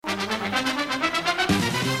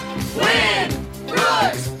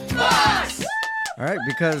All right,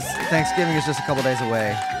 because Thanksgiving is just a couple days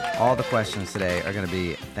away, all the questions today are going to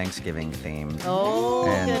be Thanksgiving themed. Oh,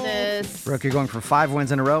 And goodness. Brooke, you're going for 5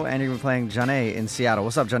 wins in a row, and you're going to be playing Janae in Seattle.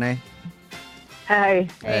 What's up, Janae? Hey.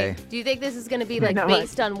 Hey. Do you think this is going to be like Not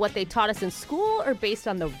based on what they taught us in school or based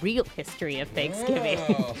on the real history of Thanksgiving?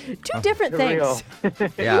 Two different The things. real.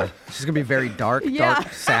 Yeah, she's going to be very dark, Yeah.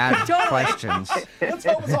 sad Totally. questions. Let's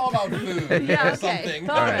hope it's all about food Yeah, or okay. something.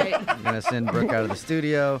 All right. I'm going to send Brooke out of the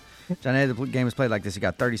studio. Janae, the game is played like this. You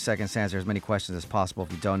got 30 seconds to answer as many questions as possible.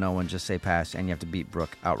 If you don't know one, just say pass, and you have to beat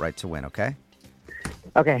Brooke outright to win, okay?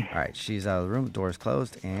 Okay. All right, she's out of the room. The door is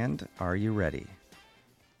closed. And are you ready?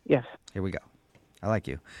 Yes. Here we go. I like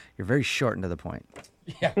you. You're very short and to the point.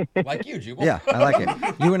 Yeah, like you, Jubal. Yeah, I like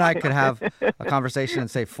it. You and I could have a conversation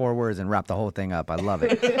and say 4 words and wrap the whole thing up. I love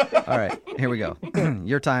it. All right, here we go.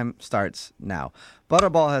 Your time starts now.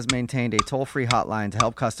 Butterball has maintained a toll-free hotline to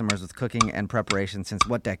help customers with cooking and preparation since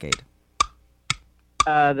what decade?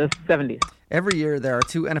 The 70s. Every year, there are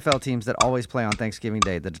 2 NFL teams that always play on Thanksgiving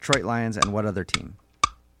Day, the Detroit Lions and what other team?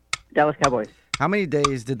 Dallas Cowboys. How many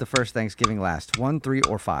days did the first Thanksgiving last? 1, 3,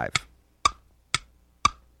 or 5?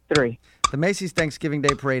 3. The Macy's Thanksgiving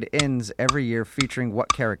Day Parade ends every year featuring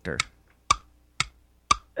what character?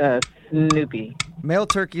 Snoopy. Male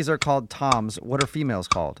turkeys are called toms. What are females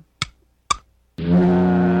called?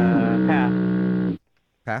 Pass.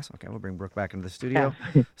 Pass? Okay, we'll bring Brooke back into the studio.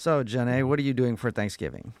 So, Janae, what are you doing for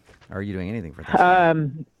Thanksgiving? Are you doing anything for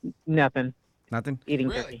Thanksgiving? Nothing. Nothing? Eating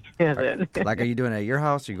Really? turkey. That's it. Like, are you doing it at your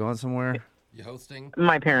house? Are you going somewhere? You hosting?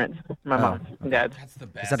 My parents. My mom. and Dad. That's the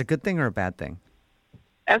best. Is that a good thing or a bad thing?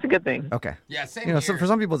 That's a good thing. Okay. Yeah, same You know, so here. for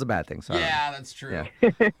some people it's a bad thing. So I don't know. Yeah, that's true. Yeah.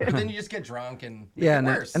 But then you just get drunk and make Yeah, it and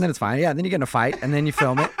then, worse. and then it's fine. Yeah, then you get in a fight, and then you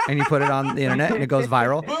film it, and you put it on the internet, and it goes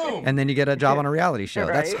viral. Boom. And then you get a job on a reality show.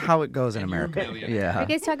 That's Right. how it goes in And you're a America. millionaire. Yeah. Are you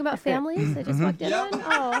guys talking about families? I just walked in Yep. on?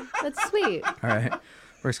 Oh, that's sweet. All right.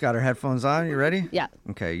 Brooke's got her headphones on. You ready? Yeah.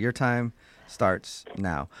 Okay, your time starts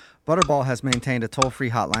now. Butterball has maintained a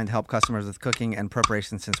toll-free hotline to help customers with cooking and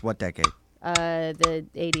preparation since what decade? The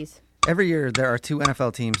 80s. Every year, there are 2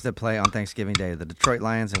 NFL teams that play on Thanksgiving Day, the Detroit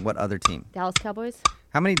Lions and what other team? Dallas Cowboys?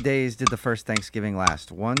 How many days did the first Thanksgiving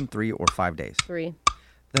last? 1, 3, or 5 days? 3.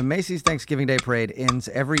 The Macy's Thanksgiving Day Parade ends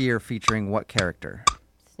every year featuring what character?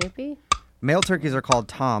 Snoopy? Male turkeys are called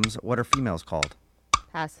toms. What are females called?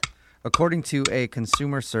 Pass. According to a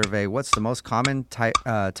consumer survey, what's the most common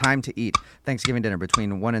time to eat Thanksgiving dinner?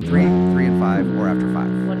 Between 1 and 3, 3 and 5, or after 5? 1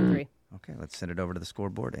 and 3. Okay, let's send it over to the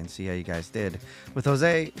scoreboard and see how you guys did. With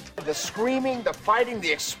Jose The screaming, the fighting,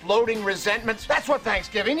 the exploding resentments. That's what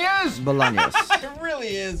Thanksgiving is. Bolaños. It really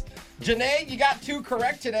is. Janae, you got 2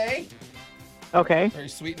 correct today. Okay. Very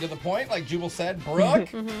sweet and to the point, like Jubal said. Brooke,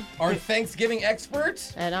 our Thanksgiving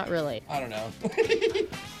expert. Not really. I don't know.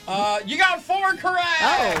 You got 4 correct.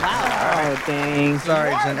 Oh, wow. Oh, dang. Sorry,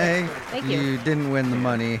 You are an Janae. expert. Thank you. You didn't win the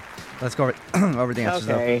money. Let's go over the answers,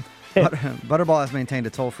 Okay. though. Butterball has maintained a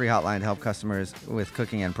toll-free hotline to help customers with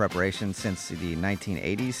cooking and preparation since the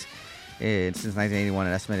 1980s. Since 1981,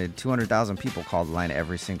 an estimated 200,000 people call the line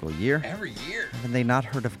every single year. Every year. Haven't they not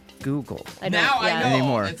heard of Google? I don't, Now yeah. I know.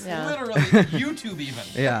 Anymore. It's Yeah. literally YouTube even.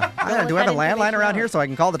 Yeah. Don't Do let I have a that landline information around out. here so I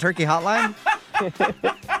can call the turkey hotline?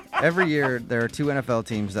 Every year, there are 2 NFL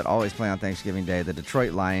teams that always play on Thanksgiving Day, the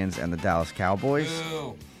Detroit Lions and the Dallas Cowboys.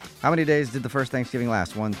 Ooh. How many days did the first Thanksgiving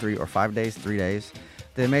last? 1, 3, or 5 days? 3 days.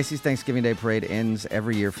 The Macy's Thanksgiving Day Parade ends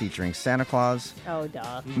every year featuring Santa Claus. Oh,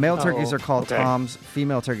 duh. Male turkeys are called okay. toms.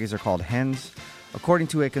 Female turkeys are called hens. According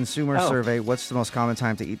to a consumer Oh. survey, what's the most common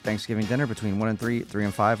time to eat Thanksgiving dinner? Between 1 and 3, 3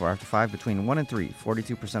 and 5, or after 5? Between 1 and 3.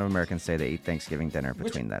 42% of Americans say they eat Thanksgiving dinner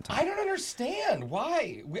between that time. I don't understand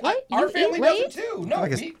why. What? Our You family eat does it late? too. No, I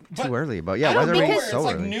think we, it's but too early, but yeah, I why don't are know we where so it's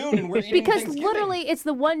like early? noon and we're eating Because Thanksgiving. literally, it's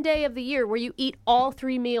the one day of the year where you eat all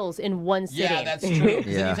 3 meals in one sitting. Yeah, that's true. 'Cause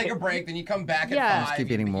Then Yeah. you take a break, then you come back Yeah. at 5. Just keep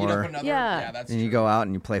you eating eat up more. another, Yeah. that's And true. you go out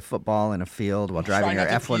and you play football in a field while driving your not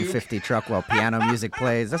to F-150 truck while piano music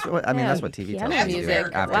plays. That's what I mean. Yeah, That's what TV piano tells us to do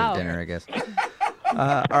music. after Wow. dinner, I guess.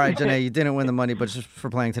 All right, Janae, you didn't win the money, but just for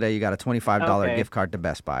playing today, you got a $25 Okay. gift card to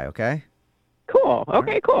Best Buy. Okay. Cool.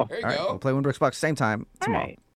 Okay, cool. There you All right. go. We'll play Winbrooks Bucks same time All tomorrow. right.